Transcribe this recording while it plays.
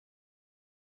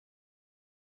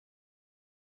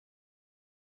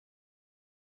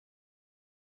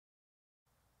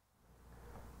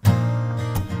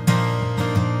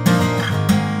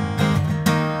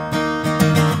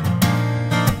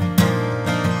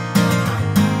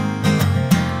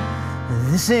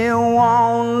say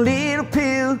one little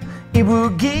pill, it will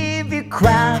give you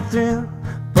quite a thrill.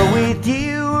 But with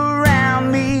you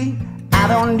around me, I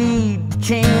don't need to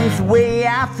change the way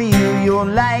I feel. You're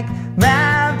like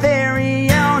my very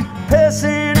own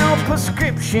personal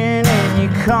prescription, and you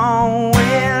come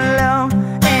with love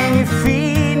and you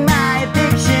feed my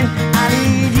addiction. I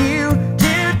need you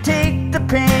to take the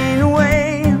pain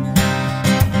away.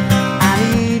 I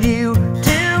need you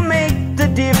to make the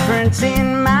difference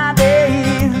in my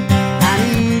day. I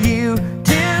need you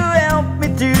to help me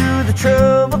through the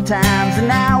troubled times,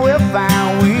 and I will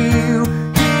find you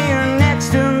here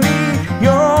next to me.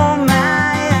 You're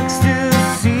my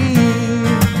ecstasy,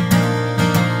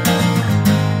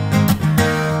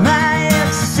 my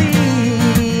ecstasy,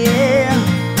 yeah.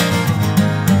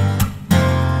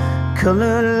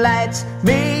 Colored lights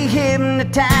may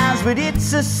hypnotize, but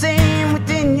it's the same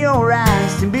within your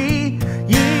eyes to me.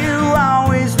 You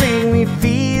always make me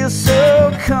feel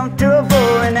so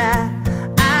comfortable, and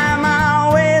I'm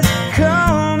always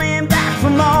coming back for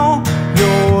more.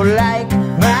 You're like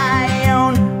my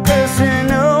own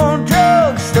personal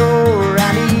drugstore.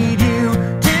 I need you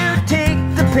to take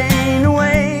the pain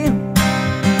away.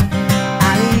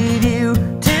 I need you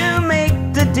to make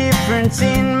the difference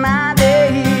in my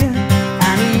day.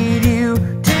 I need you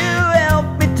to help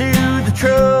me through the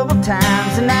troubled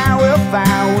times, and I will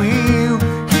find you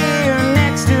here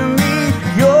next to me.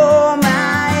 You're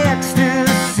my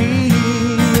ecstasy,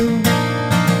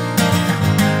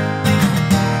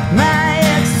 my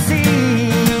ecstasy,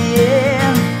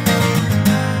 yeah.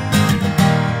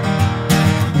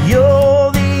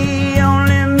 You're the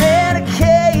only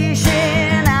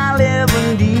medication I'll ever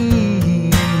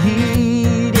need,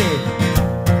 yeah.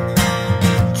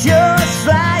 Just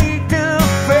like the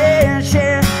fresh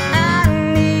air, I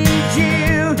need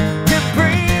you to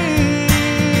breathe,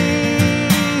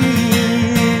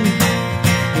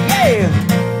 yeah.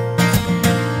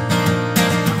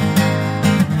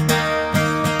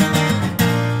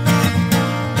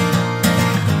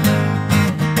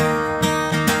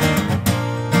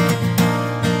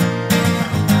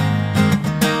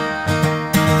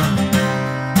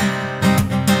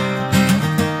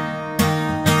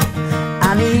 I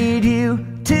need you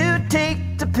to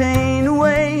take the pain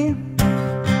away.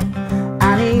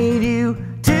 I need you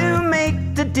to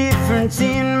make the difference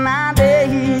in my day.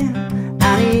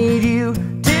 I need you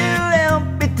to help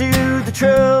me through the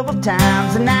troubled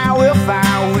times, and I will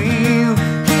find you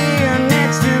here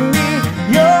next to me.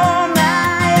 You're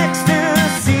my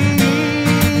ecstasy,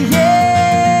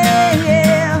 yeah,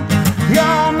 yeah.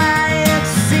 You're my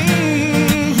ecstasy,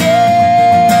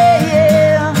 yeah,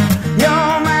 yeah.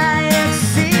 You're my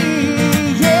ecstasy,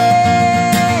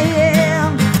 yeah, yeah.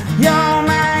 You're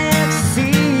my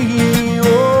ecstasy,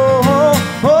 oh,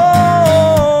 oh,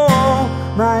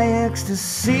 oh, my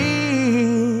ecstasy.